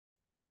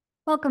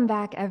Welcome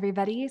back,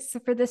 everybody.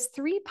 So for this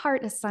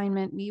three-part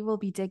assignment, we will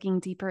be digging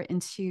deeper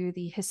into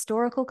the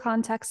historical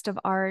context of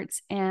art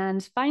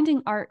and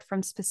finding art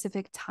from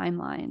specific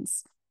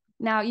timelines.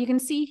 Now, you can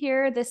see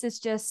here, this is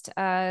just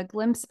a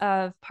glimpse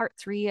of part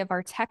 3 of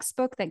our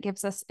textbook that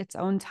gives us its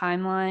own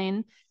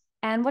timeline.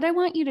 And what I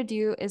want you to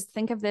do is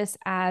think of this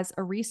as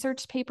a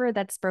research paper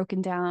that's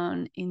broken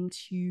down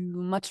into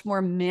much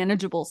more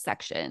manageable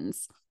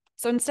sections.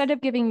 So instead of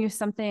giving you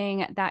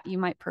something that you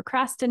might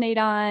procrastinate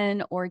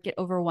on or get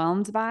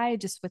overwhelmed by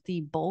just with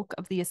the bulk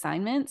of the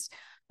assignments,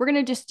 we're going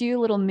to just do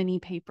little mini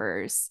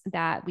papers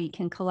that we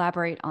can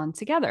collaborate on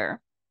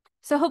together.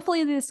 So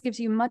hopefully this gives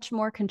you much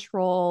more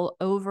control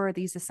over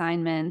these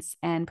assignments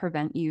and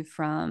prevent you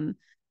from,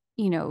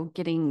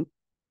 getting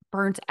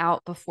burnt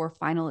out before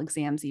final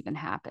exams even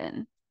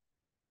happen.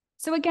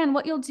 So again,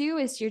 what you'll do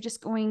is you're just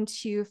going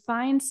to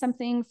find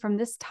something from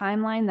this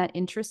timeline that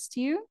interests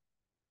you.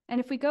 And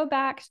if we go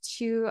back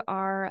to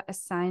our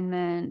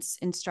assignment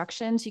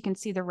instructions, you can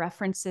see the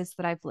references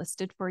that I've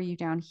listed for you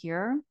down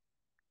here.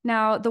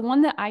 Now, the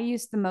one that I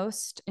use the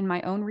most in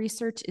my own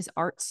research is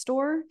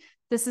ARTstor.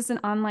 This is an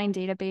online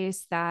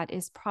database that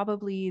is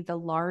probably the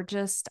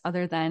largest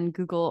other than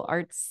Google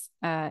Arts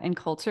and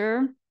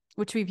Culture,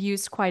 which we've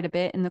used quite a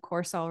bit in the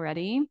course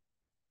already.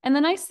 And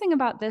the nice thing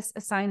about this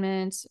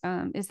assignment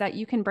is that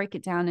you can break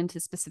it down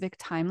into specific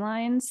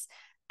timelines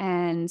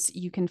and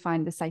you can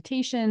find the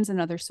citations and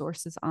other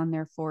sources on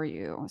there for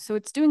you. So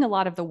it's doing a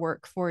lot of the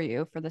work for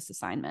you for this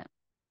assignment.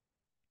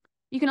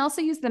 You can also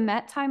use the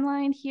Met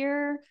timeline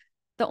here.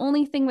 The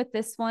only thing with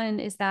this one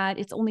is that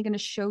it's only going to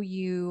show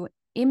you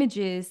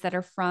images that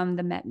are from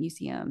the Met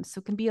Museum. So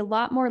it can be a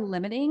lot more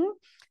limiting,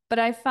 but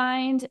I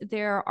find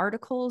there are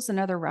articles and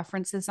other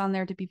references on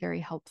there to be very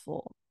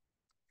helpful.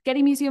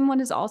 Getty Museum one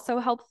is also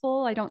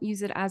helpful. I don't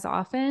use it as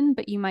often,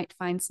 but you might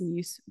find some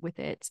use with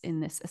it in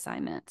this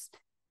assignment.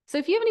 So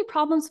if you have any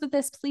problems with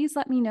this, please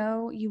let me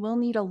know. You will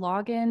need a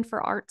login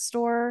for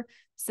ARTstor.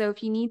 So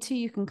if you need to,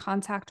 you can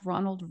contact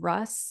Ronald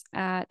Russ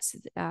at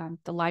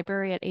the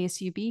library at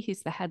ASUB.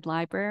 He's the head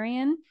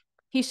librarian.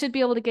 He should be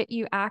able to get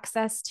you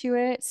access to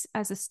it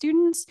as a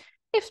student.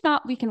 If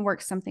not, we can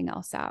work something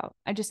else out.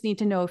 I just need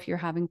to know if you're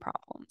having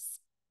problems.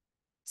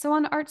 So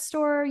on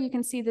ARTstor, you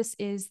can see this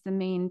is the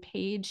main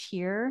page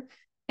here.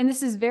 And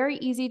this is very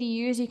easy to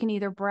use. You can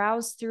either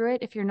browse through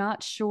it if you're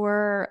not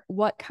sure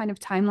what kind of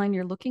timeline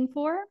you're looking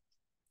for,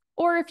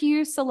 or if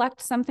you select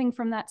something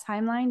from that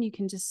timeline, you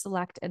can just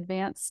select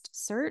advanced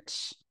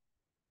search.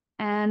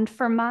 And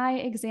for my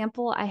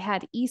example, I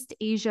had East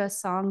Asia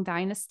Song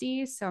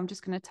Dynasty. So I'm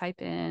just going to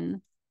type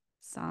in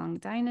Song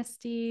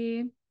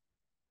Dynasty.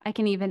 I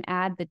can even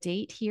add the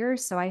date here.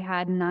 So I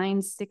had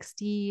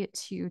 960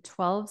 to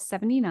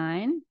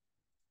 1279.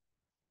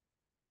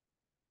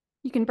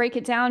 You can break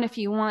it down if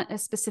you want a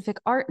specific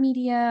art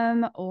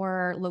medium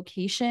or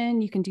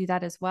location, you can do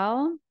that as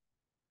well.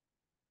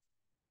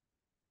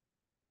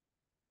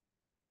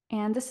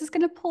 And this is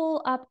going to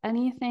pull up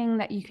anything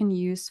that you can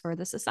use for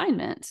this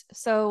assignment.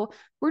 So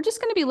we're just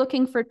going to be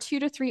looking for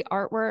 2 to 3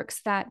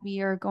 artworks that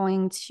we are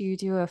going to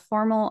do a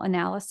formal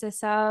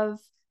analysis of.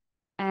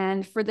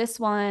 And for this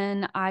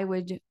one, I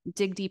would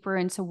dig deeper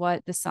into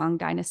what the Song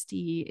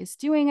Dynasty is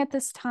doing at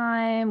this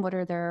time. What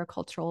are their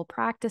cultural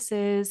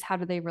practices? How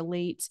do they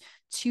relate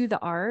to the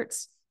art?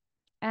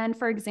 And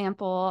for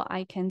example,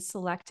 I can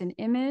select an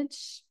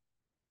image.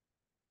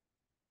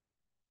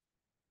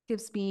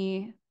 Gives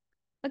me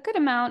a good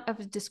amount of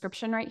a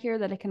description right here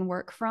that I can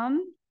work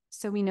from.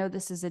 So we know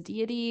this is a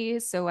deity,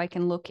 so I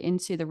can look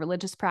into the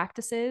religious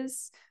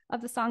practices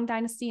of the Song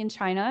Dynasty in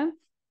China.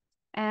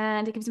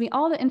 And it gives me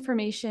all the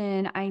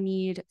information I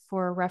need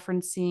for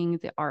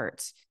referencing the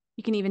art.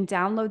 You can even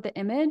download the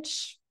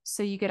image,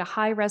 so you get a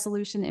high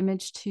resolution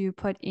image to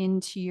put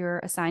into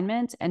your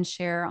assignment and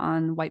share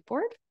on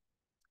whiteboard.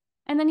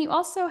 And then you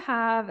also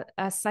have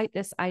a cite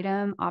this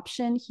item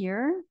option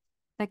here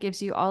that gives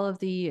you all of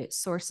the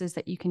sources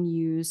that you can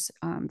use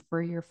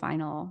for your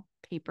final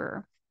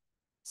paper.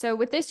 So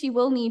with this, you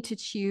will need to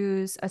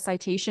choose a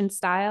citation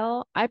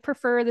style. I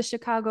prefer the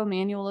Chicago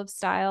Manual of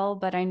Style,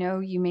 but I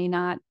know you may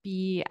not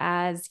be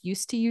as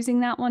used to using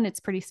that one. It's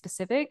pretty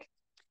specific.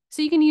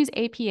 So you can use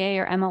APA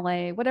or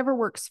MLA, whatever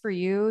works for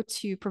you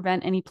to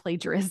prevent any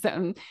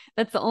plagiarism.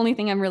 That's the only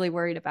thing I'm really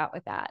worried about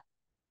with that.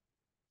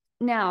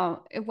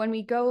 Now, when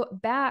we go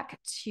back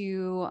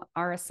to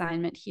our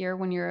assignment here,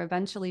 when you're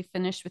eventually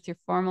finished with your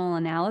formal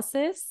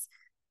analysis,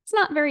 it's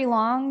not very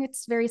long.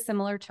 It's very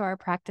similar to our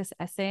practice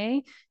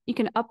essay. You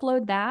can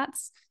upload that.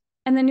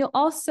 And then you'll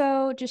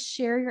also just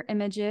share your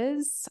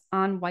images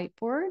on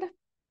whiteboard.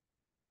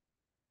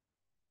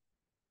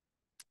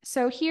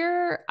 So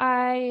here,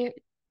 I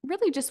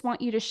really just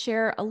want you to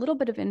share a little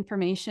bit of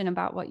information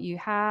about what you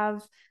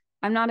have.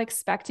 I'm not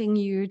expecting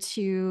you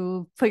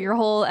to put your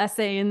whole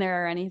essay in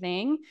there or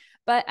anything,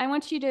 but I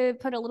want you to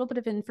put a little bit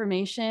of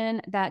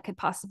information that could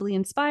possibly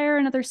inspire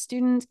another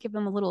student, give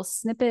them a little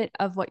snippet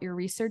of what your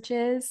research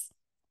is.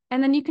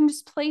 And then you can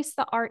just place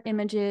the art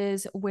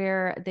images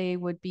where they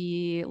would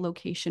be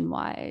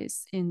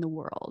location-wise in the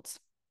world.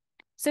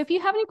 So if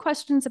you have any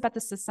questions about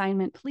this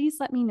assignment, please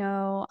let me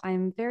know.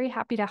 I'm very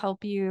happy to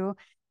help you,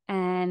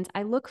 and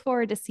I look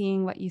forward to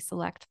seeing what you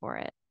select for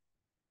it.